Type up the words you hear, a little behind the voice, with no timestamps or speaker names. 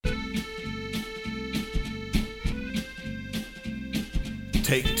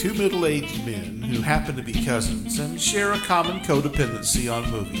Take two middle-aged men who happen to be cousins and share a common codependency on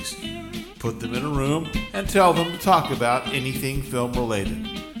movies. Put them in a room and tell them to talk about anything film-related.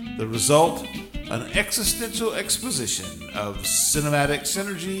 The result? An existential exposition of cinematic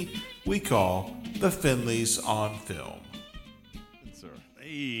synergy we call The Finleys on Film.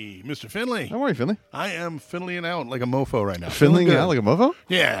 Hey, Mr. Finley. How are you, Finley? I am Finleying out like a mofo right now. Finleying out like a mofo?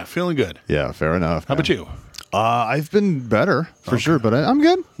 Yeah, feeling good. Yeah, fair enough. How about you? I've been better, for sure, but I'm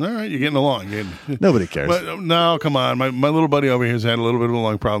good. All right, you're getting along. Nobody cares. But, no, come on. My little buddy over here has had a little bit of a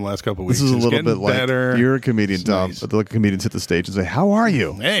long problem the last couple of weeks. This is a It's little getting bit like better. you're a comedian, It's Tom. nice. But the comedians hit the stage and say, "How are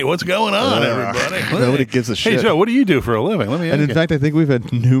you?" Hey, what's going on, everybody? Nobody gives a shit. Hey, Joe, what do you do for a living? Let me ask And in you. fact, I think we've had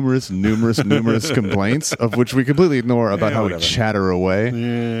numerous complaints, of which we completely ignore about how we whatever. chatter away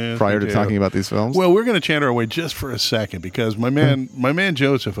Yes, prior we to do. talking about these films. Well, we're going to chatter away just for a second because my man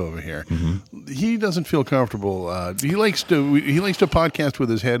Joseph over here, he doesn't feel comfortable. He likes to podcast with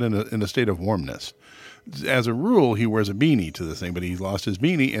his head in a state of warmness. As a rule, he wears a beanie to this thing, but he's lost his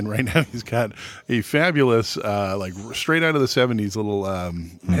beanie, and right now he's got a fabulous, like straight out of the 70s little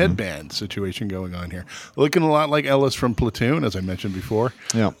headband situation going on here. Looking a lot like Ellis from Platoon, as I mentioned before.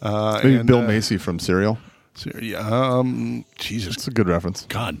 Yeah, maybe and, Bill Macy from Serial. Jesus, It's a good reference.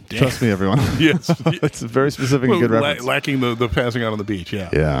 God damn. Trust me, everyone. Yes. It's a very specific and good reference. Lacking the passing out on the beach, yeah.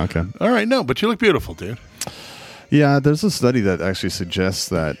 Yeah, okay. All right, no, but you look beautiful, dude. Yeah, there's a study that actually suggests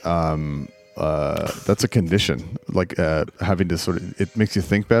that that's a condition, like having to sort of, it makes you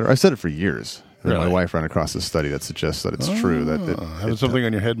think better. I said it for years. And Really? My wife ran across this study that suggests that it's true. That Having something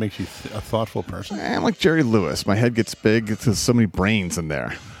on your head makes you a thoughtful person. I'm like Jerry Lewis. My head gets big. There's so many brains in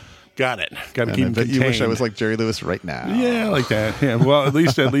there. Got it. Got to And keep I them bet contained. you wish I was like Jerry Lewis right now. Yeah, like that. Yeah. Well, at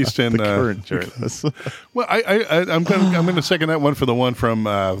least in The current Jerry Lewis. Well, I'm gonna second that one for the one from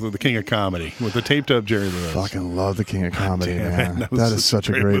the King of Comedy with the taped up Jerry Lewis. Fucking love the King of Comedy, damn, man. that was That is such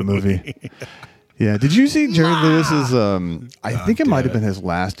a great movie. movie. Yeah. Did you see Jerry Lewis's? I think it damn might have it. been his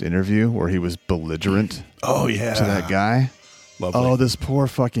last interview where he was belligerent Oh yeah, to that guy. Lovely. Oh, this poor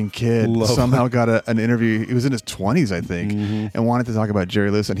fucking kid Lovely. somehow got an interview. He was in his 20s, I think, and wanted to talk about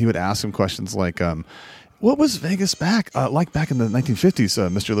Jerry Lewis. And he would ask him questions like, what was Vegas like back in the 1950s,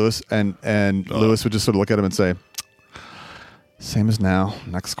 Mr. Lewis? And Lewis would just sort of look at him and say, same as now.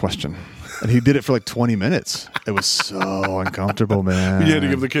 Next question. And he did it for like 20 minutes. It was so uncomfortable, man. You had to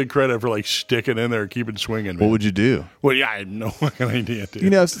give the kid credit for like sticking in there, keeping swinging. Man. What would you do? Well, yeah, I had no fucking idea, dude. You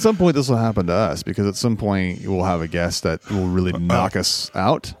know, at some point this will happen to us because at some point we'll have a guest that will really knock us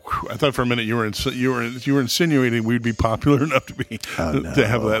out. I thought for a minute you were insinuating we'd be popular enough to be to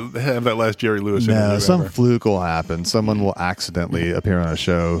have that last Jerry Lewis No, interview some ever. fluke will happen. Someone will accidentally appear on a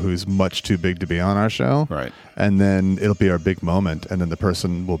show who's much too big to be on our show. Right. And then it'll be our big moment. And then the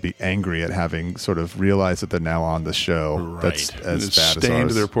person will be angry at having sort of realized that they're now on the show. That's as It's bad as stained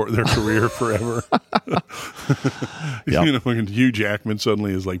ours. their career forever. Yep. You know, when Hugh Jackman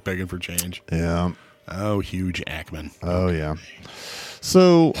suddenly is like begging for change. Yeah. Oh, Hugh Jackman. Oh, yeah.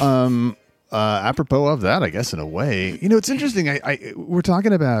 So, apropos of that, I guess, in a way, you know, it's interesting. We're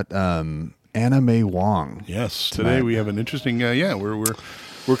talking about Anna May Wong. Yes. Today Tonight. we have an interesting.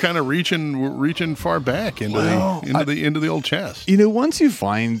 We're kind of reaching far back into the old chest. You know, once you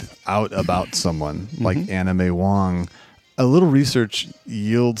find out about someone like Anna May Wong, a little research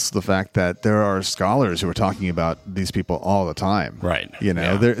yields the fact that there are scholars who are talking about these people all the time. Right. You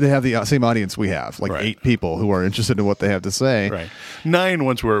know, Yeah. they have the same audience we have, like Right. 8 people who are interested in what they have to say. Right. 9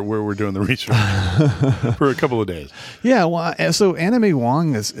 once we're doing the research for a couple of days. Yeah, well, so Anna May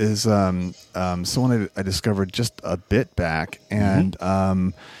Wong is someone I discovered just a bit back, and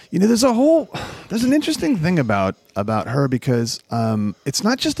you know, there's an interesting thing about her because it's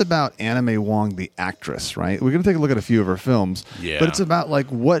not just about Anna May Wong, the actress, right? We're going to take a look at a few of her films, Yeah. but it's about like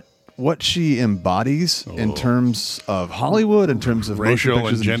what she embodies in terms of Hollywood, in terms of motion Racial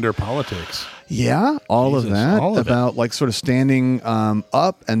pictures and gender politics. Yeah, all Jesus, of that all of about like sort of standing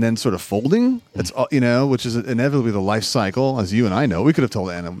up and then sort of folding. It's you know, which is inevitably the life cycle, as you and I know. We could have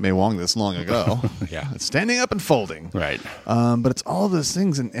told Anna May Wong this long ago. Yeah. It's standing up and folding. Right. But it's all of those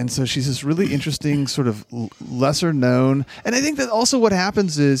things, and so she's this really interesting sort of lesser known. And I think that also what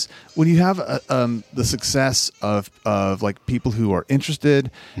happens is when you have the success of like people who are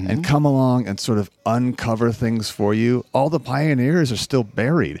interested and come along and sort of uncover things for you, all the pioneers are still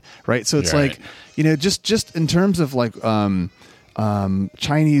buried, right? So it's Right. like, you know, just in terms of like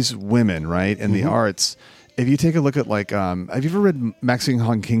Chinese women, right, in the arts. If you take a look at like, have you ever read Maxine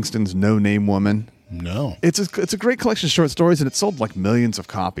Hong Kingston's No Name Woman? No. It's a great collection of short stories, and it sold like millions of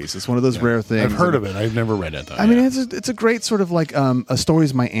copies. It's one of those rare things. I've heard of it. I've never read it, though. I mean, it's a great sort of like a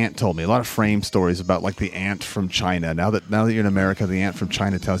stories my aunt told me. A lot of frame stories about like the ant from China. Now that you're in America, the ant from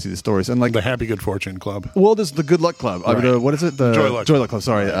China tells you the stories. And like the Happy Good Fortune Club. well, there's the Good Luck Club. Right. What is it? The Joy Luck Club.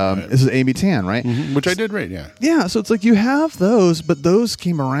 Sorry. Right. This is Amy Tan, right? Mm-hmm. Which I did read, yeah. Yeah, so it's like you have those, but those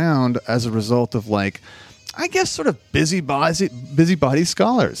came around as a result of like, I guess, sort of busybody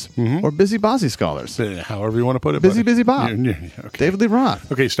scholars or busybody scholars. However you want to put it. Busy Bob. Okay. David Lee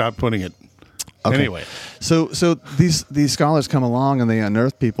Roth. Okay, stop putting it. Okay. Anyway. So these scholars come along and they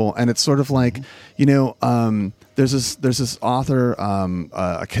unearth people, and it's sort of like, there's this author,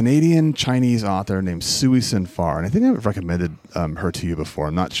 a Canadian Chinese author named Sui Sin Far, and I think I've recommended her to you before.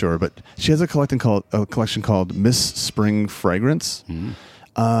 I'm not sure, but she has a collection called Miss Spring Fragrance.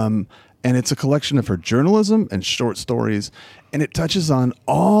 And it's a collection of her journalism and short stories, and it touches on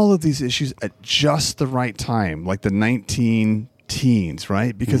all of these issues at just the right time, like the 19-teens,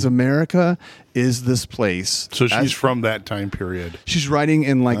 right? Because America is this place. So she's from that time period. She's writing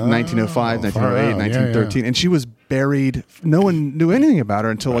in like 1905, 1908, 1913, and she was buried. No one knew anything about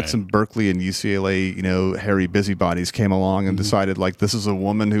her until like some Berkeley and UCLA, hairy busybodies came along and decided like this is a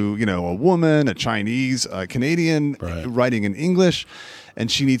woman who, a Chinese, Canadian, writing in English. And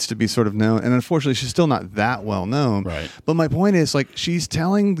she needs to be sort of known. And unfortunately, she's still not that well known. Right. But my point is, like, she's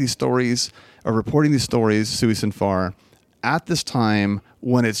telling these stories or reporting these stories, Sui Sin Far, at this time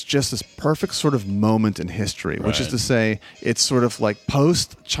when it's just this perfect sort of moment in history, which is to say, it's sort of like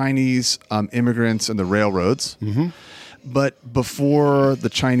post-Chinese immigrants and the railroads, but before the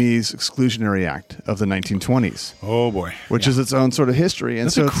Chinese Exclusionary Act of the 1920s. Oh boy, which is its own sort of history. And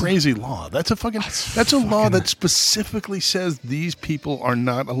that's a crazy law. That's a law that specifically says these people are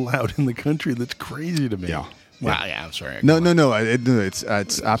not allowed in the country. That's crazy to me. Yeah. Wow, yeah, I'm sorry. No.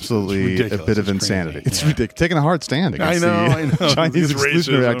 It's absolutely a bit of insanity. It's ridiculous. Taking a hard stand against I know. Chinese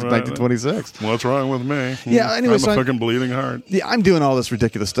Exclusionary Act of 1926. What's wrong with me? Yeah, anyway, I'm a fucking bleeding heart. Yeah, I'm doing all this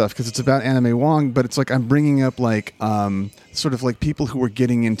ridiculous stuff because it's about Anna May Wong, but it's like I'm bringing up like sort of like people who were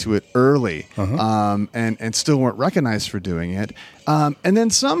getting into it early and still weren't recognized for doing it. And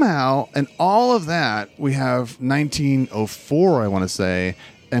then somehow, and all of that, we have 1904, I want to say,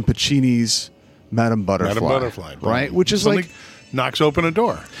 and Puccini's Madame Butterfly, right? Which is something like knocks open a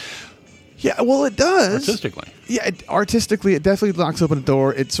door. Yeah, well, it does artistically. Yeah, artistically, it definitely knocks open a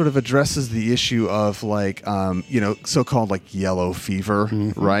door. It sort of addresses the issue of like, so-called like yellow fever,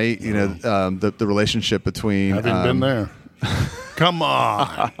 right? The relationship between having been there. Come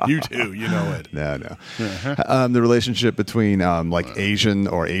on, you too, you know it. No. The relationship between like Asian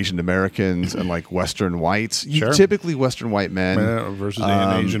or Asian Americans and like Western whites. Sure. Typically Western white men versus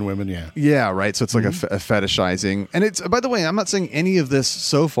Asian women. Yeah, right. So it's like a fetishizing. And it's, by the way, I'm not saying any of this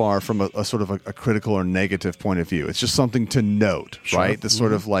so far from a sort of a critical or negative point of view. It's just something to note, right? The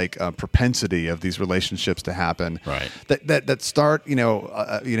sort of like propensity of these relationships to happen, right? That start,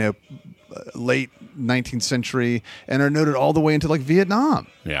 late 19th century and are noted all the way into like Vietnam.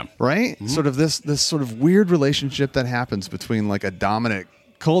 Yeah. Right? Sort of this sort of weird relationship that happens between like a dominant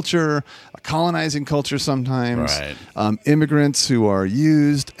culture, a colonizing culture sometimes, immigrants who are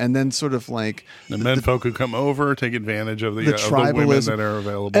used, and then sort of like the menfolk who come over take advantage of the tribalism women that are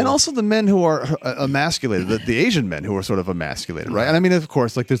available, and also the men who are emasculated, the Asian men who are sort of emasculated, right? And I mean, of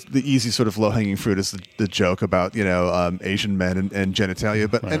course, like there's the easy sort of low hanging fruit is the joke about Asian men and genitalia,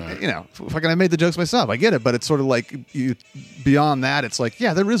 but fucking I made the jokes myself. I get it, but it's sort of like beyond that, it's like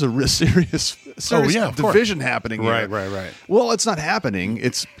there is a serious division happening here. Right. Well, it's not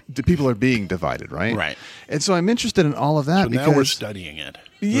happening. The people are being divided, right? Right. And so I'm interested in all of that. So because now we're studying it.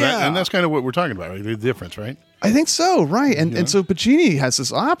 Yeah. And that's kind of what we're talking about, right? The difference, right? I think so, right. And so Puccini has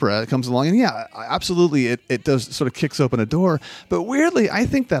this opera that comes along, and absolutely it does sort of kicks open a door. But weirdly, I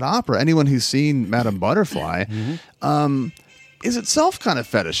think that opera, anyone who's seen Madame Butterfly, is itself kind of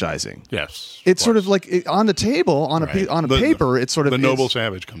fetishizing. Yes. It's sort of like on the table, on a paper, it's sort of... The noble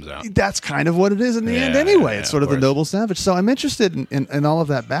savage comes out. That's kind of what it is in the end anyway. It's sort of the noble savage. So I'm interested in all of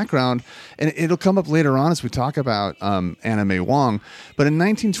that background, and it'll come up later on as we talk about Anna May Wong. But in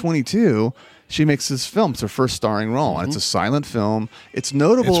 1922... she makes this film. It's her first starring role, and it's a silent film. It's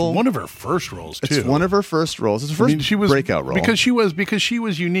notable. It's one of her first roles, too. It's one of her first roles. It's her first breakout role. Because she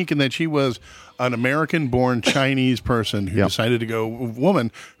was unique in that she was an American-born Chinese person who decided to go,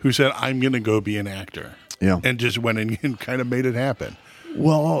 woman who said, I'm going to go be an actor. Yeah. And just went and kind of made it happen.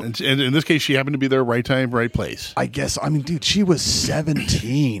 Well, and in this case, she happened to be there, right time, right place. I guess. I mean, dude, she was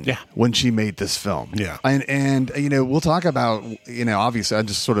 17 when she made this film. Yeah. And we'll talk about, obviously, I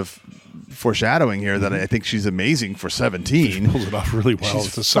just sort of foreshadowing here that I think she's amazing for 17. Pulls it off really well. She's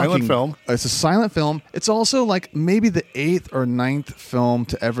It's a silent film. It's a silent film. It's also like maybe the 8th or 9th film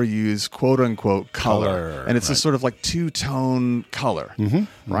to ever use quote unquote color. And it's a sort of like two-tone color,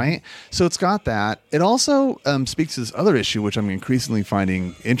 right? So it's got that. It also speaks to this other issue, which I'm increasingly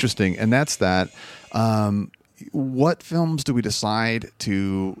finding interesting, and that's that what films do we decide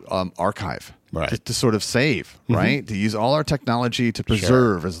to archive? Right. To sort of save, right? To use all our technology to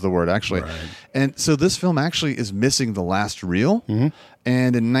preserve is the word, actually. Right. And so this film actually is missing the last reel.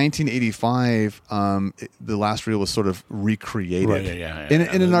 And in 1985, the last reel was sort of recreated. Right, in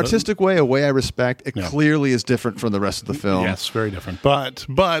an artistic way, a way I respect. It clearly is different from the rest of the film. Yes, very different. But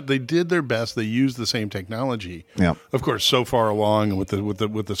they did their best. They used the same technology. Yeah. Of course, so far along with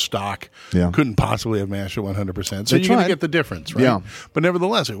the stock, Yeah. couldn't possibly have matched it 100%. So They you're going to tried. get the difference, right? Yeah. But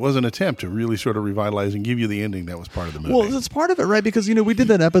nevertheless, it was an attempt to really sort of revitalize and give you the ending that was part of the movie. Well, it's part of it, right? Because, we did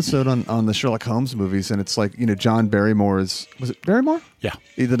that episode on the Sherlock Holmes movies, and it's like, John Barrymore's... Was it Barrymore? Yeah.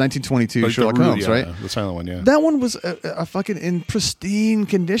 The 1922 Like Sherlock the Holmes, right? The silent one, yeah. That one was a fucking in pristine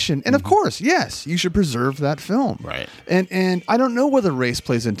condition, and of course, yes, you should preserve that film, Right. And I don't know whether race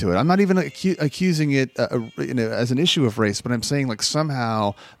plays into it. I'm not even accusing it, as an issue of race, but I'm saying like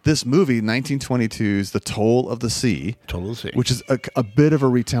somehow this movie, 1922's *The Toll of the Sea*, which is a bit of a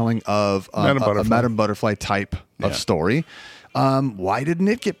retelling of Madame a Butterfly. Madame Butterfly type of story. Why didn't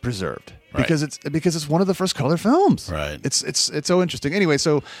it get preserved? Right. Because it's one of the first color films. Right. It's so interesting. Anyway,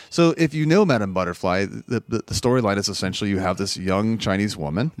 so if you know Madame Butterfly, the storyline is essentially you have this young Chinese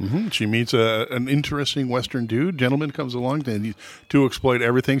woman. She meets an interesting Western dude. Gentleman comes along to exploit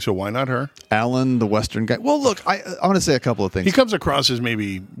everything, so why not her? Alan, the Western guy. Well, look, I want to say a couple of things. He comes across as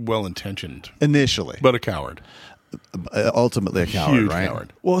maybe well-intentioned, Initially. but a coward. Ultimately a coward, Huge right?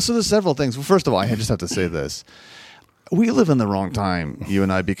 coward. Well, so there's several things. Well, first of all, I just have to say this. We live in the wrong time, you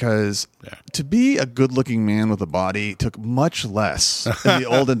and I, because to be a good-looking man with a body took much less in the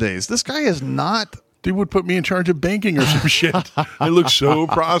olden days. This guy is not... They would put me in charge of banking or some shit. I look so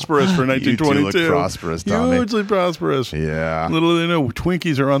prosperous for 1922. You do look prosperous, Tommy. Hugely prosperous. Yeah. Little do they know,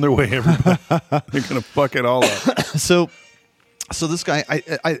 Twinkies are on their way, everybody. They're going to fuck it all up. So this guy,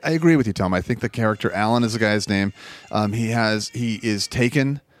 I agree with you, Tom. I think the character Alan is the guy's name. He is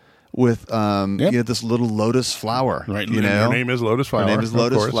taken with this little lotus flower. Right. You know? Her name is Lotus Flower. Her name is of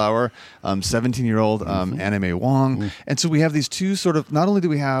Lotus course. Flower. 17-year-old Anna May Wong. And so we have these two sort of. Not only do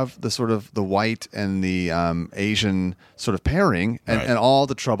we have the sort of the white and the Asian sort of pairing, and all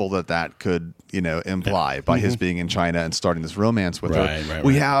the trouble that could imply by his being in China and starting this romance with her. Right,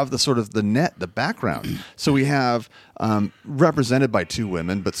 we have the sort of the background. So we have represented by two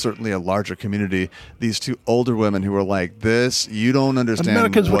women, but certainly a larger community. These two older women who are like, "This, you don't understand."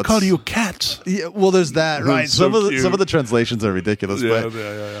 Americans would call you cats. Yeah, well, there's that, right? So Some of the translations are ridiculous,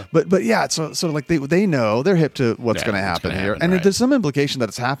 Yeah. but yeah, it's sort of like they know, they're hip to what's going to happen here, and there's some implication that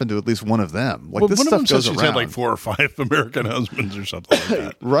it's happened to at least one of them. Like this one stuff of them goes says she's around, had like 4 or 5 American husbands or something like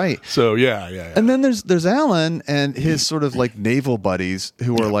that. right? So yeah. And then there's Alan and his sort of like naval buddies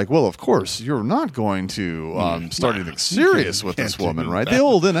who are like, well, of course you're not going to start anything serious with this woman, right? The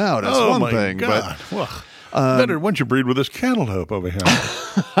old and out is one thing, God. but better once you breed with this cantaloupe over here.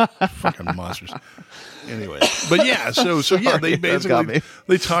 Fucking monsters. Anyway, but yeah, so yeah, they basically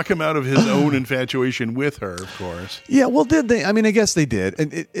they talk him out of his own infatuation with her, of course. Yeah, well, did they? I mean, I guess they did.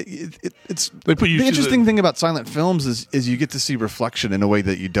 And it's they put you the to interesting thing about silent films is you get to see reflection in a way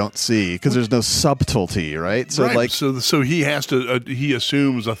that you don't see because there's no subtlety, right? So like, so he has to he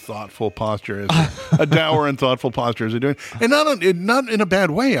assumes a thoughtful posture, a dour and thoughtful posture as they're doing, and not in a bad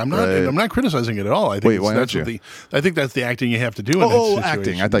way. I'm not criticizing it at all. I think why aren't you? I think that's the acting you have to do. In that situation.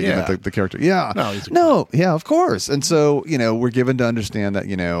 Acting. I thought you meant the character. Yeah, no. Yeah, of course. And so, we're given to understand that,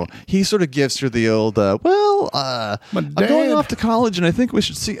 he sort of gives her the old, I'm going off to college and I think we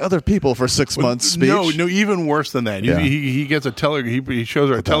should see other people for 6 months speech. No, even worse than that. Yeah. He gets a he shows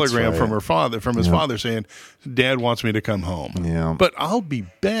her a telegram from his father saying, Dad wants me to come home. Yeah. But I'll be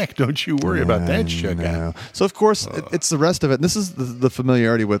back. Don't you worry about that shit. No. So, of course, it's the rest of it. And this is the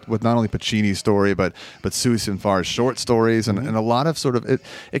familiarity with not only Pacini's story, but Sui Sin-Far's short stories and a lot of sort of,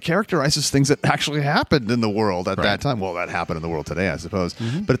 it characterizes things that actually happened in the world at that time. Well, that happened in the world today, I suppose.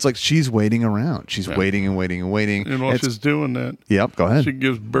 But it's like she's waiting around. She's waiting and waiting and waiting. And while she's doing that, go ahead. She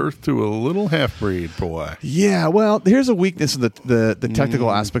gives birth to a little half-breed boy. Yeah, well, here's a weakness in the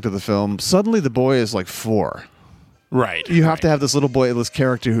technical aspect of the film. Suddenly the boy is like 4. Right. You have to have this little boy, this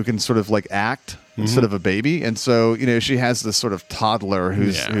character who can sort of like act instead of a baby. And so, she has this sort of toddler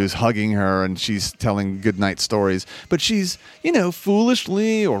who's hugging her and she's telling goodnight stories. But she's,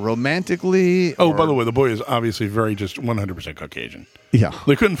 foolishly or romantically. Oh, by the way, the boy is obviously very just 100% Caucasian. Yeah.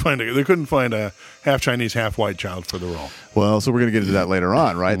 They couldn't find a half Chinese, half white child for the role. Well, so we're going to get into that later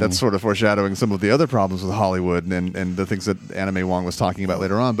on, right? That's sort of foreshadowing some of the other problems with Hollywood and the things that Anna May Wong was talking about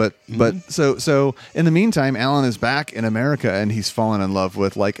later on. But so in the meantime, Alan is back in America and he's fallen in love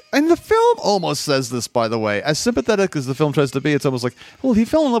with and the film almost says this, by the way, as sympathetic as the film tries to be, it's almost like, well, he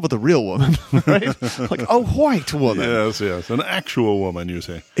fell in love with a real woman, right? Like a white woman. Yes, an actual woman, you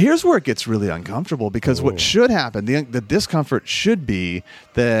say. Here's where it gets really uncomfortable because what should happen, the discomfort should be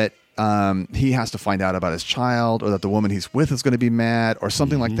that he has to find out about his child, or that the woman he's with is going to be mad, or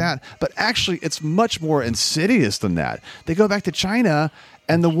something like that. But actually, it's much more insidious than that. They go back to China,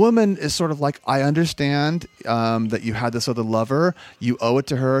 and the woman is sort of like, I understand that you had this other lover. You owe it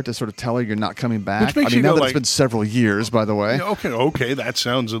to her to sort of tell her you're not coming back. Which makes you now go that it's been several years, by the way. Yeah, okay, that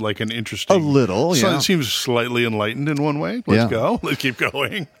sounds like an interesting. A little, So yeah. it seems slightly enlightened in one way. Let's go. Let's keep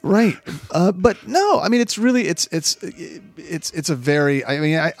going. Right, but no, I mean it's really it's a very. I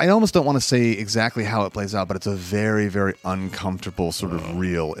mean, I almost don't want to say exactly how it plays out, but it's a very, very uncomfortable sort of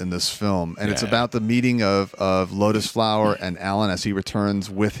reel in this film, and it's about the meeting of Lotus Flower and Alan as he returns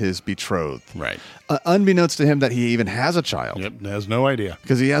with his betrothed. Right. Unbeknownst to him that he even has a child. Yep, has no idea.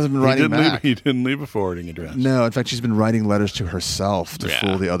 Because he hasn't been writing back. He didn't leave a forwarding address. No, in fact, she's been writing letters to herself to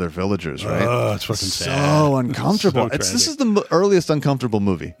fool the other villagers, right? Oh, it's fucking sad. So uncomfortable. So This is the earliest uncomfortable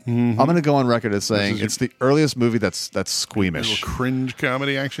movie. I'm going to go on record as saying it's the earliest movie that's squeamish. Little cringe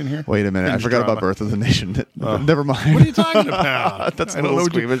comedy action here. Wait a minute. Cringe I forgot drama. about Birth of the Nation. Never mind. What are you talking about? That's a I don't little know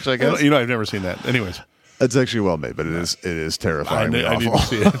what squeamish, I guess. I've never seen that. Anyways. It's actually well made, but it is terrifyingly I need awful. to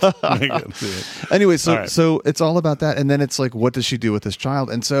see it. I gotta see it. Anyway, All right. so it's all about that, and then it's like, what does she do with this child?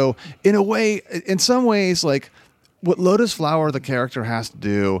 And so, in some ways, like what Lotus Flower, the character, has to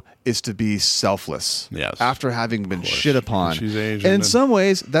do is to be selfless. Yes. After having been shit upon. She's Asian And in and- some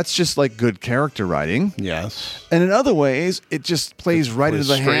ways, that's just like good character writing. Yes. And in other ways, it just plays right into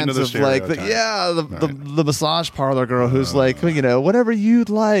the straight into hands the of like the massage parlor girl who's like, whatever you'd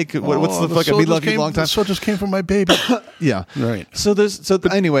like. What's the fucking me love you long time? The soul just came from my baby. Yeah. Right. So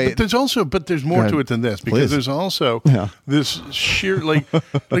anyway, But there's more to it than this, because Please. there's also this sheer like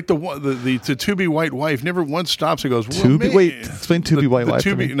the to be white wife never once stops and goes, wait, explain to be white wife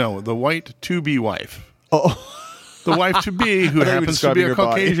to me. The white to be wife. Oh. The wife to be, who I thought you were happens to be describing a her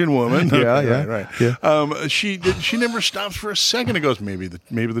body. Caucasian woman. Yeah. right. Yeah. She never stops for a second and goes, maybe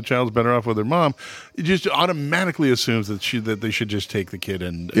the child's better off with her mom. It just automatically assumes that they should just take the kid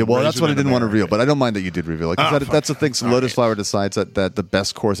and Yeah, well, raise that's it what I in didn't want to America. reveal, but I don't mind that you did reveal it. Because that's the thing. So Lotus Flower decides that the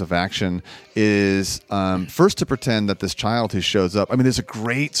best course of action is first to pretend that this child who shows up. I mean, there's a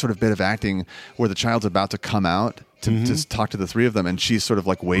great sort of bit of acting where the child's about to come out to just talk to the three of them, and she's sort of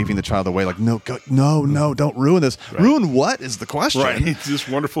like waving the child away, like, no, don't ruin this. Right. Ruin what is the question? Right, it's this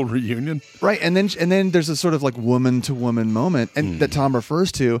wonderful reunion. Right, and then there's a sort of like woman to woman moment, and that Tom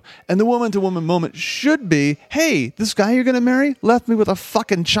refers to, and the woman to woman moment should be, hey, this guy you're going to marry left me with a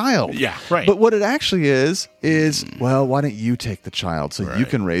fucking child. Yeah, right. But what it actually is well, why don't you take the child so you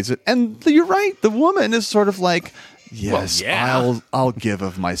can raise it? And you're right, the woman is sort of like, yes, I'll give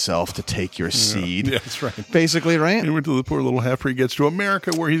of myself to take your seed. Yeah, that's right. Basically, right? And until the poor little half-breed gets to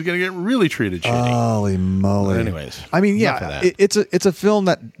America, where he's going to get really treated shitty. Holy moly! Anyways, I mean, enough of yeah, that. it's a film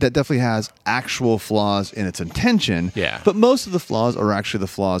that definitely has actual flaws in its intention. Yeah. But most of the flaws are actually the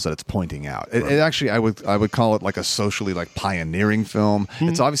flaws that it's pointing out. It actually, I would call it like a socially like pioneering film.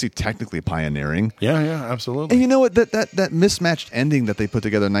 It's obviously technically pioneering. Yeah, absolutely. And you know what? That mismatched ending that they put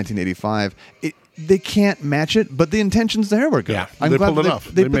together in 1985. They can't match it, but the intentions there were good. Yeah, I'm they glad pulled it that off.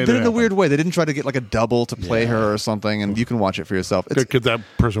 They They made did it it in a happen. weird way. They didn't try to get like a double to play her or something, and you can watch it for yourself. It's, Because that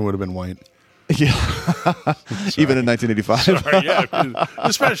person would have been white. yeah, even in 1985. Sorry, yeah,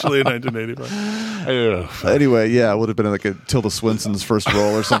 especially in 1985. Anyway, yeah, it would have been like a Tilda Swinton's first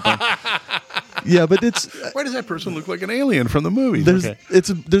role or something. Yeah, but it's Why does that person look like an alien from the movie? there's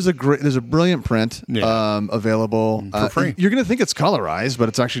a brilliant print Yeah. available For free. You're going to think it's colorized, but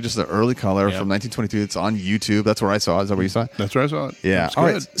it's actually just the early color Yep. from 1922. It's on YouTube. That's where I saw it. Is that where you saw it? That's where I saw it. Yeah. It's All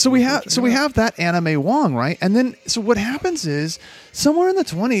good. right. So we have that Anna May Wong, right? And then so what happens is somewhere in the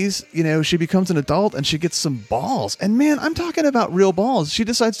 20s, she becomes an adult and she gets some balls. And man, I'm talking about real balls. She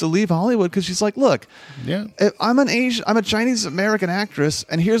decides to leave Hollywood because she's like, look, Yeah. I'm a Chinese American actress,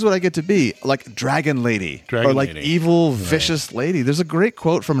 and here's what I get to be, like Dragon Lady, Dragon or like Lady. evil, vicious lady. There's a great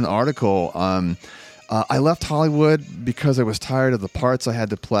quote from an article I left Hollywood because I was tired of the parts I had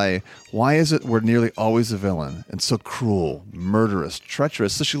to play. Why is it we're nearly always a villain and so cruel, murderous,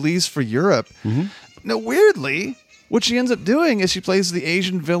 treacherous? So she leaves for Europe. Now, weirdly, what she ends up doing is she plays the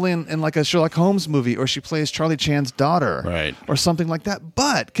Asian villain in like a Sherlock Holmes movie, or she plays Charlie Chan's daughter, Right. or something like that.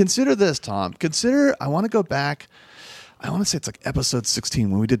 But consider this, Tom. I want to go back. I want to say it's like episode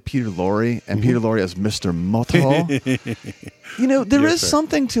 16 when we did Peter Lorre, and Peter Lorre as Mr. Moto. There is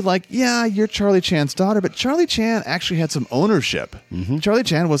something to like, yeah, you're Charlie Chan's daughter, but Charlie Chan actually had some ownership. Charlie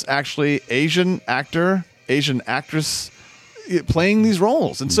Chan was actually Asian actor, Asian actress playing these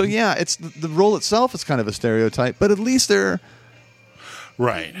roles. And so, yeah, it's the role itself is kind of a stereotype, but at least they're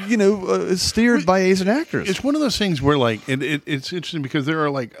Right. steered by Asian actors. It's one of those things where, like, it's interesting because there are,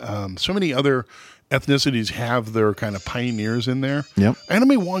 like, so many other ethnicities have their kind of pioneers in there. Yep. Anna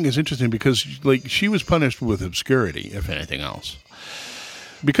May Wong is interesting because, like, she was punished with obscurity, if anything else.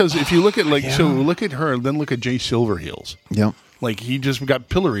 Because if you look at, like, so look at her, then look at Jay Silverheels. Yep. Like, he just got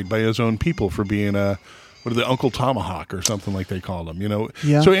pilloried by his own people for being the Uncle Tomahawk or something like they called him,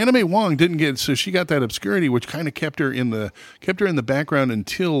 Yeah. So Anna May Wong so she got that obscurity, which kind of kept her in the background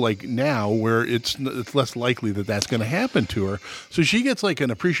until like now, where it's less likely that that's going to happen to her. So she gets like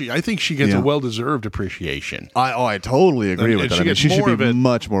an appreciation. I think she gets a well-deserved appreciation. I totally agree with that. I mean, she should be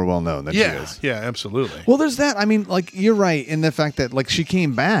much more well known than she is. Yeah, absolutely. Well, there's that. I mean, like, you're right in the fact that, like, she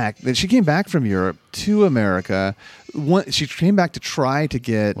came back from Europe to America. She came back to try to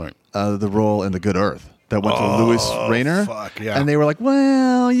get the role in The Good Earth that went to Louis Rayner. Fuck, yeah. And they were like,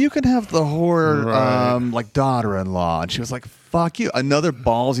 well, you can have the horror, like, daughter-in-law. And she was like, fuck you. Another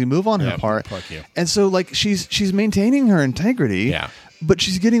ballsy move on her part. Fuck you. And so, like, she's maintaining her integrity, but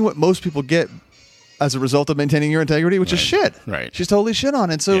she's getting what most people get as a result of maintaining your integrity, which is shit. Right. She's totally shit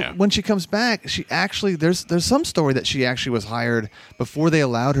on. And so when she comes back, she actually, there's some story that she actually was hired before they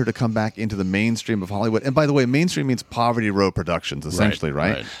allowed her to come back into the mainstream of Hollywood. And by the way, mainstream means Poverty Row Productions, essentially,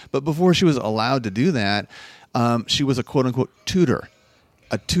 right? But before she was allowed to do that, she was a quote-unquote tutor.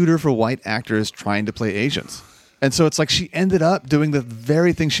 A tutor for white actors trying to play Asians. And so it's like she ended up doing the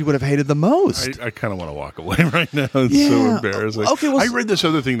very thing she would have hated the most. I kind of want to walk away right now. It's so embarrassing. Okay, well, I read this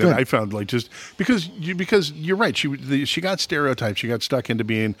other thing that I found, like, just because you're right. She got stereotyped. She got stuck into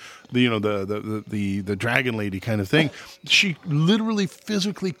being the dragon lady kind of thing. She literally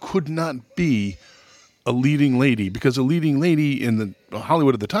physically could not be a leading lady because a leading lady in the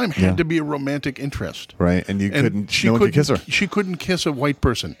Hollywood at the time had to be a romantic interest, right? And no one could kiss her. She couldn't kiss a white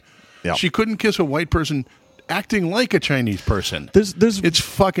person. Yeah. She couldn't kiss a white person acting like a Chinese person. It's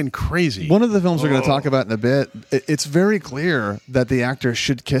fucking crazy. One of the films we're going to talk about in a bit, it's very clear that the actor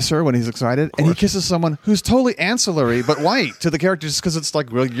should kiss her when he's excited, and he kisses someone who's totally ancillary but white to the character just because it's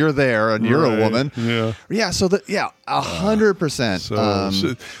like, well, you're there and you're a woman. Yeah. So 100%.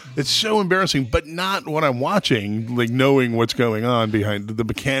 So it's so embarrassing, but not what I'm watching, like knowing what's going on behind the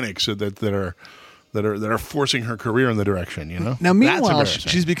mechanics that are forcing her career in the direction, Now, meanwhile,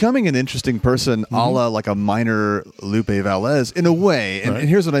 she's becoming an interesting person, a la like a minor Lupe Valez in a way. And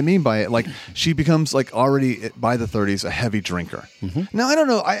here's what I mean by it: like, she becomes like already by the 30s a heavy drinker. Now, I don't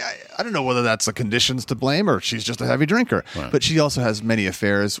know. I don't know whether that's the conditions to blame or she's just a heavy drinker. But she also has many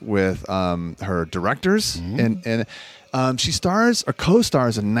affairs with her directors and. She stars or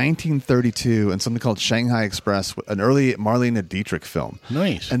co-stars in 1932 in something called Shanghai Express, an early Marlene Dietrich film.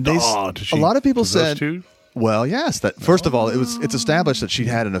 Nice. And a lot of people said, well, yes. That first of all, it's established that she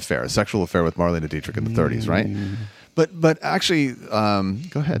had a sexual affair with Marlene Dietrich in the 30s, right? But actually,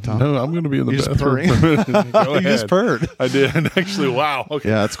 go ahead, Tom. No, I'm going to be in the bathroom. Purring. Go ahead. You just purred. I did actually. Wow. Okay.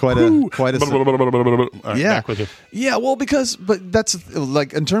 Yeah, it's quite a. All right, yeah. Back with you. Yeah. Well, but that's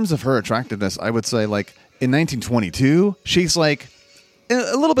like in terms of her attractiveness, I would say like. In 1922, she's like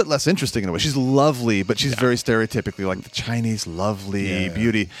a little bit less interesting in a way. She's lovely, but she's very stereotypically like the Chinese lovely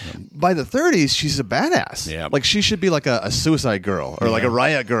beauty. By the 30s, she's a badass. Yeah. Like she should be like a suicide girl or like a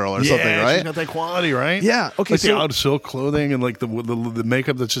riot girl or something, right? She's got that quality, right? Yeah. Okay. Like the out of silk clothing and like the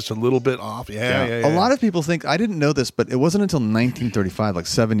makeup that's just a little bit off. Yeah. A lot of people think, I didn't know this, but it wasn't until 1935, like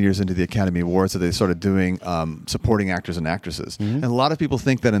 7 years into the Academy Awards, that they started doing supporting actors and actresses. And a lot of people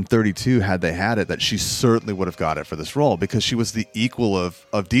think that in 32, had they had it, that she certainly would have got it for this role because she was the equal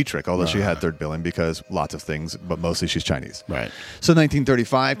of Dietrich, although she had third billing because lots of things, but mostly she's Chinese. Right. So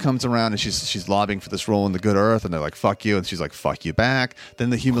 1935 comes around and she's lobbying for this role in The Good Earth, and they're like, fuck you, and she's like, fuck you back.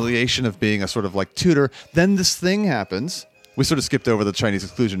 Then the humiliation of being a sort of like tutor. Then this thing happens. We sort of skipped over the Chinese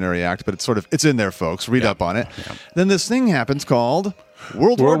Exclusionary Act, but it's in there, folks. Read up on it. Yeah. Then this thing happens called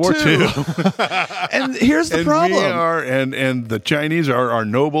World War II. And here's the problem. We are, and the Chinese are our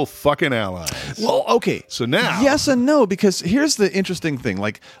noble fucking allies. Well, okay. So now. Yes and no, because here's the interesting thing.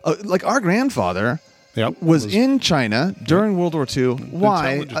 Like our grandfather Yep. was in China during World War II.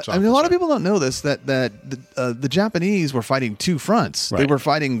 Why? Intelligence I mean, a lot of officer. people don't know this, that the Japanese were fighting two fronts. They Right. were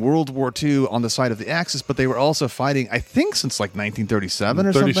fighting World War II on the side of the Axis, but they were also fighting, I think, since like 1937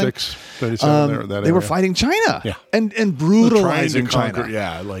 or 36, something. 37, that They were area. fighting China, Yeah. and trying brutalizing to conquer. China.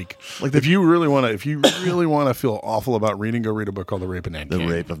 Yeah, like Like if you really want to feel awful about reading, go read a book called The Rape of Nanking. The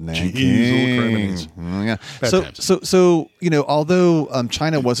Rape of Nanking. Jeez, little criminies. Yeah. Bad times. So although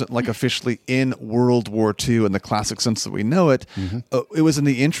China wasn't like officially in World War II in the classic sense that we know it, it was in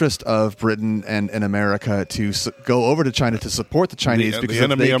the interest of Britain and America to go over to China to support the Chinese because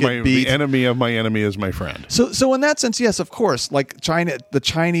if they could beat. the enemy of my enemy is my friend. So in that sense, yes, of course, like the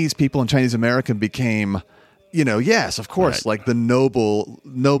Chinese people and Chinese American became. Yes, of course, Right. like the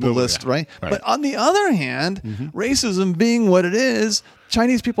noblest, yeah. right? Right. But on the other hand, racism being what it is,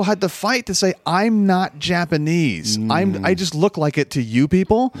 Chinese people had to fight to say, I'm not Japanese. I just look like it to you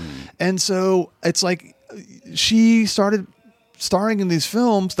people. And so it's like she started starring in these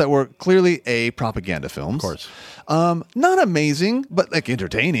films that were clearly propaganda films. Of course. Not amazing, but like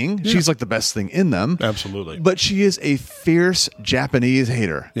entertaining. Yeah. She's like the best thing in them. Absolutely. But she is a fierce Japanese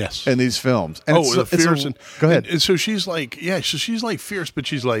hater. Yes. In these films. And fierce. Go ahead. And so she's like, so she's like fierce, but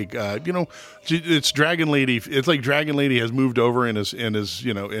she's like, it's Dragon Lady. It's like Dragon Lady has moved over and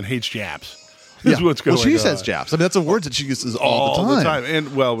hates Japs. Is what's going on. Well, she says Japs. I mean, that's a word that she uses all the time.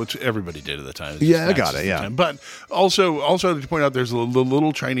 And which everybody did at the time. Yeah, I got it. Yeah, but also to point out, there's the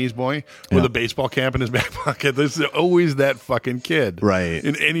little Chinese boy with a baseball cap in his back pocket. There's always that fucking kid, right?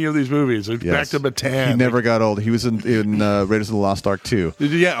 In any of these movies, Back to Bataan. He never got old. He was in Raiders of the Lost Ark too.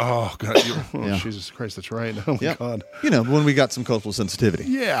 Yeah. Oh God. Jesus Christ. That's right. Oh my God. When we got some cultural sensitivity.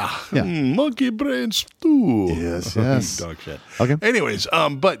 Yeah. Yeah. Monkey brain stew. Yes. Yes. Dog shit. Okay. Anyways,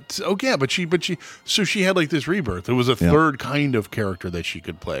 but she had like this rebirth. It was a third kind of character that she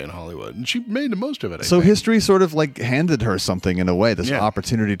could play in Hollywood, and she made the most of it. I think. History sort of like handed her something in a way, this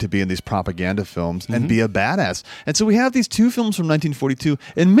opportunity to be in these propaganda films and be a badass. And so we have these two films from 1942.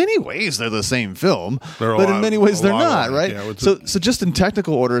 In many ways, they're the same film, but in many ways they're not, right? Yeah, so just in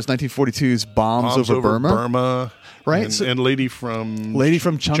technical order, is 1942's Bombs Over Burma. Right, and Lady from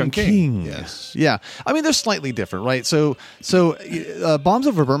Chungking. Yes, yeah. I mean, they're slightly different, right? So Bombs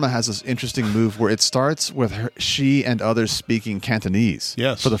Over Burma has this interesting move where it starts with she and others speaking Cantonese,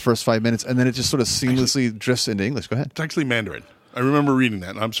 for the first 5 minutes, and then it just sort of seamlessly drifts into English. Go ahead. It's actually Mandarin. I remember reading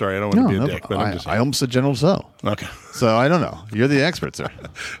that. I'm sorry, I don't want to be a dick, but I'm just saying. I almost said General So. Okay. So I don't know. You're the expert, sir.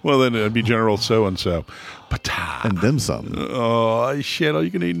 Well, then it'd be General So and So. And dim sum. Oh shit! All you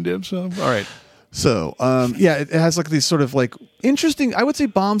can eat in dim sum. All right. So, it has like these sort of like interesting, I would say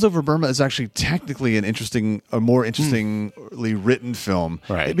Bombs Over Burma is actually technically a more interestingly written film.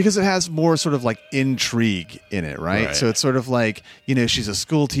 Right. Because it has more sort of like intrigue in it, right? So it's sort of like, she's a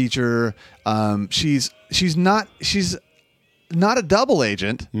school teacher. She's not a double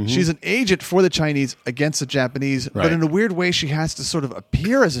agent. She's an agent for the Chinese against the Japanese, but in a weird way, she has to sort of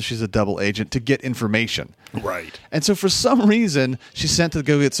appear as if she's a double agent to get information. Right. And so for some reason, she's sent to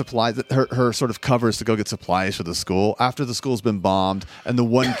go get supplies. Her sort of covers to go get supplies for the school after the school's been bombed, and the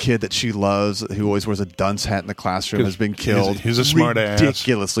one kid that she loves, who always wears a dunce hat in the classroom, has been killed. He's a smart ass.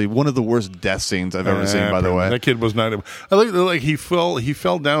 Ridiculously. One of the worst death scenes I've ever seen, by the way. That kid was not. I like he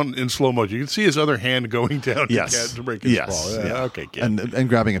fell down in slow motion. You can see his other hand going down to break his fall. Yeah. Okay, kid. And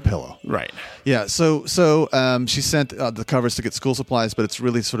grabbing a pillow. Right. Yeah. So she sent the covers to get school supplies, but it's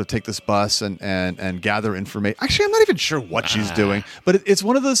really sort of take this bus and gather information. Actually, I'm not even sure what she's doing, but it's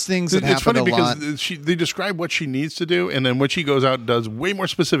one of those things that happen a lot. It's funny because they describe what she needs to do, and then when she goes out and does way more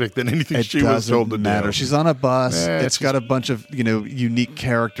specific than anything she was told to do. She's on a bus. It's got a bunch of unique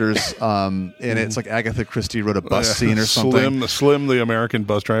characters in it. It's like Agatha Christie wrote a bus scene or something. Slim, the American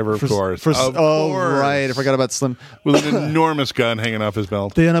bus driver, of course. Of course. Right. I forgot about Slim. With an enormous gun hanging off his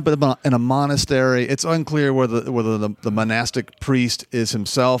belt. They end up in a monastery. It's unclear whether the monastic priest is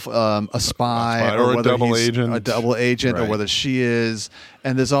himself a spy or whether he's a double agent, or whether she is.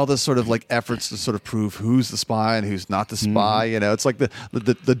 And there's all this sort of like efforts to sort of prove who's the spy and who's not the spy. It's like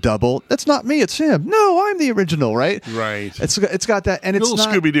the double. That's not me. It's him. No, I'm the original. Right. Right. It's got that, and it's a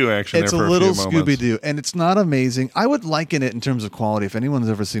little Scooby Doo action. It's there for a little Scooby Doo, and it's not amazing. I would liken it in terms of quality. If anyone's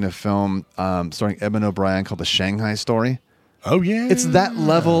ever seen a film starring Eben O'Brien called The Shanghai Story. Oh, yeah. It's that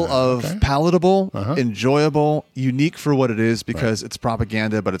level of palatable, enjoyable, unique for what it is, because it's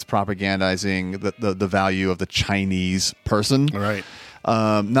propaganda, but it's propagandizing the value of the Chinese person. Right.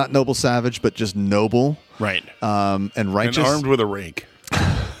 Not noble savage, but just noble. Right. And righteous. And armed with a rake.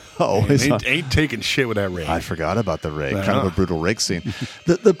 Always ain't taking shit with that rake. I forgot about the rake. Kind of a brutal rake scene.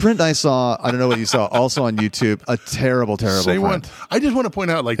 The print I saw, I don't know what you saw, also on YouTube, a terrible Same print. one. I just want to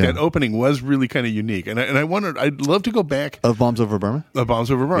point out, that opening was really kind of unique, and I wondered, I'd love to go back. Of Bombs Over Burma? Of Bombs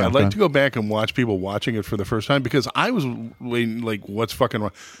Over Burma. Yeah, I'd like to go back and watch people watching it for the first time, because I was waiting, what's fucking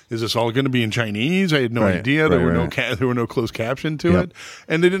wrong? Is this all going to be in Chinese? I had no idea. There were no closed caption to it,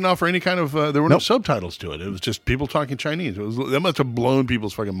 and they didn't offer any kind of. There were no subtitles to it. It was just people talking Chinese. That must have blown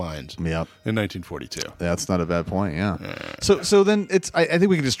people's fucking minds. Yep. In 1942. That's not a bad point. Yeah. So then I think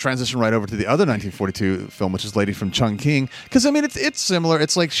we can just transition right over to the other 1942 film, which is Lady from Chungking, because I mean it's similar.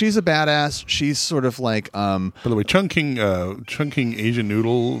 It's like she's a badass. She's sort of like. By the way, Chungking Asian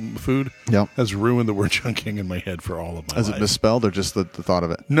noodle food has ruined the word Chungking in my head for all of my life. Is it misspelled or just the thought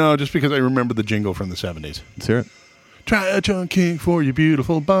of it? No, just because I remember the jingle from the 70s. Let's hear it. Try a Chungking for your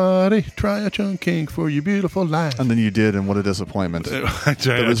beautiful body. Try a Chungking for your beautiful life. And then you did, and what a disappointment.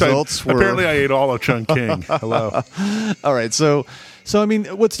 The results were... Apparently I ate all of Chungking. Hello. All right, so I mean,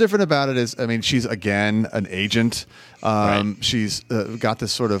 what's different about it is, I mean, she's, again, an agent. She's got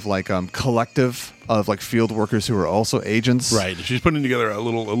this sort of collective of field workers who are also agents. Right. She's putting together a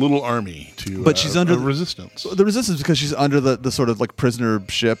little army to but she's under resistance. The resistance because she's under the sort of prisoner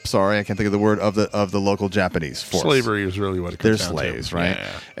ship, sorry, I can't think of the word, of the local Japanese force. Slavery is really what it comes down to. They're slaves, right?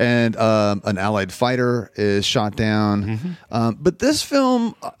 Yeah. And an allied fighter is shot down. But this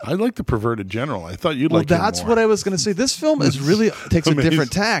film... I like the perverted general. I thought you'd like it more. That's what I was going to say. This film is really takes a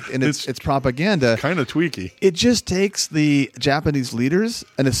different tack in its propaganda. Kind of tweaky. It just takes the Japanese leaders,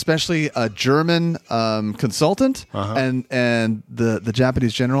 and especially a German consultant and the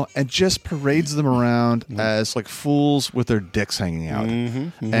Japanese general, and just parades them around as fools with their dicks hanging out.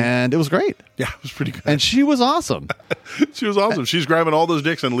 And it was great. Yeah, it was pretty good. And she was awesome. She was awesome. She's grabbing all those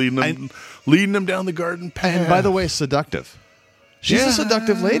dicks and leading them down the garden path. And by the way, seductive. She's a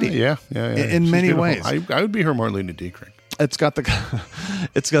seductive lady. Yeah. In many beautiful. ways. I would be her Marlene Dietrich. It's got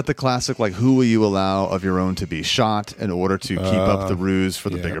the classic who will you allow of your own to be shot in order to keep up the ruse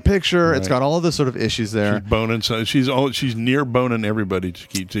for the bigger picture. Right. It's got all of the sort of issues there. She's boning, so she's near boning everybody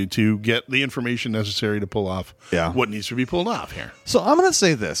to get the information necessary to pull off what needs to be pulled off here. So I'm going to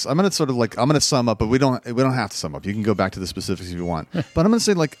say this. I'm going to sort of I'm going to sum up, but we don't have to sum up. You can go back to the specifics if you want. But I'm going to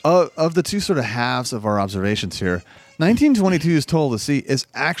say of the two sort of halves of our observations here, 1922's Toll of the Sea is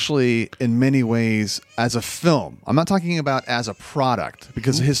actually, in many ways, as a film. I'm not talking about as a product,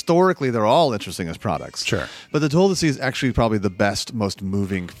 because historically they're all interesting as products. Sure. But the Toll of the Sea is actually probably the best, most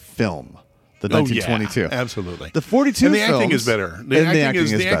moving film. The 1922. Yeah, absolutely. The 42 and the films, acting is better. The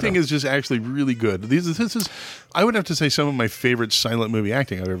acting is just actually really good. This is, I would have to say, some of my favorite silent movie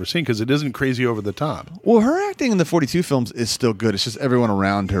acting I've ever seen, because it isn't crazy over the top. Well, her acting in the 42 films is still good. It's just everyone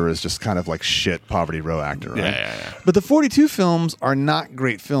around her is just kind of like shit poverty row actor, right? Yeah. But the 42 films are not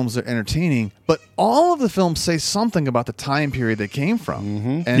great films. They're entertaining, but all of the films say something about the time period they came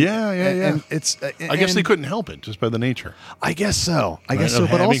from. And, And it's. I guess they couldn't help it just by the nature. I guess so.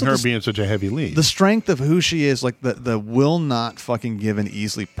 But also her being such a heavy lead. The strength of who she is, the will not fucking give an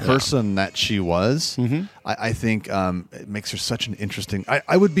easily person that she was, I think it makes her such an interesting...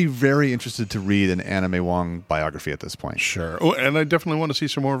 I would be very interested to read an Anna May Wong biography at this point. Sure. Oh, and I definitely want to see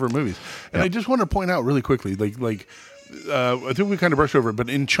some more of her movies. And I just want to point out really quickly, I think we kind of brushed over it, but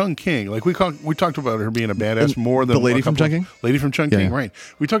in Chungking, we talked about her being a badass more than... The lady from Chungking? Lady from Chungking, right.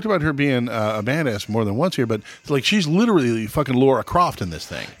 We talked about her being a badass more than once here, but she's literally fucking Laura Croft in this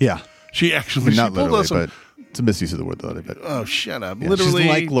thing. Yeah. She actually... not literally, but it's a misuse of the word, though. But oh, shut up! Yeah, literally, she's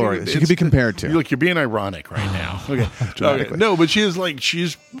like Laura. She could be compared to. You're being ironic right now. Okay, no, but she is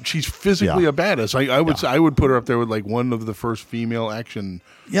she's physically a badass. I would put her up there with one of the first female action.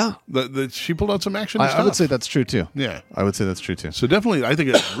 Yeah, she pulled out some action. I would say that's true too. Yeah, I would say that's true too. So definitely, I think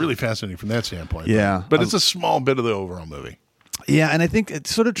it's really fascinating from that standpoint. Yeah, but it's a small bit of the overall movie. Yeah, and I think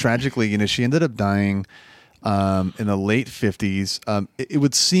it's sort of tragically, she ended up dying. In the late 50s, it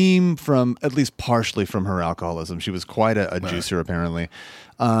would seem at least partially from her alcoholism. She was quite a juicer, apparently.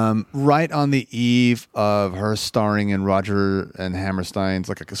 Right on the eve of her starring in Roger and Hammerstein's,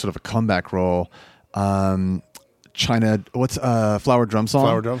 a sort of a comeback role, Flower Drum Song?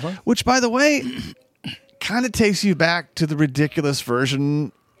 Flower Drum Song? Which, by the way, kind of takes you back to the ridiculous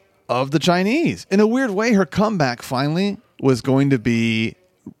version of the Chinese. In a weird way, her comeback finally was going to be...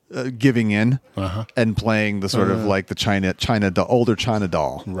 giving in and playing the sort of the older China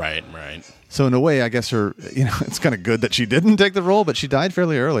doll. Right. So in a way, I guess her, it's kind of good that she didn't take the role, but she died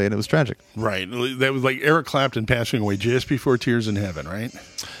fairly early, and it was tragic. Right. That was like Eric Clapton passing away just before Tears in Heaven, right?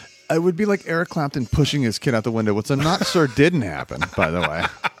 It would be like Eric Clapton pushing his kid out the window, which I'm not sure didn't happen, by the way,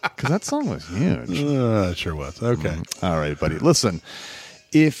 because that song was huge. It sure was. Okay. All right, buddy. Listen.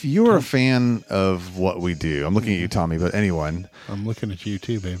 If you're a fan of what we do, I'm looking at you, Tommy, but anyone, I'm looking at you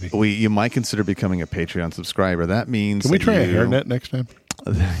too, baby. you might consider becoming a Patreon subscriber. That means Can we try a you, hairnet next time?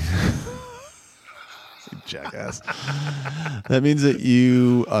 jackass. That means that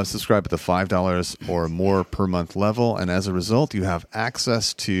you subscribe at the $5 or more per month level, and as a result, you have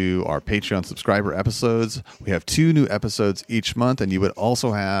access to our Patreon subscriber episodes. We have 2 new episodes each month, and you would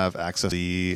also have access to the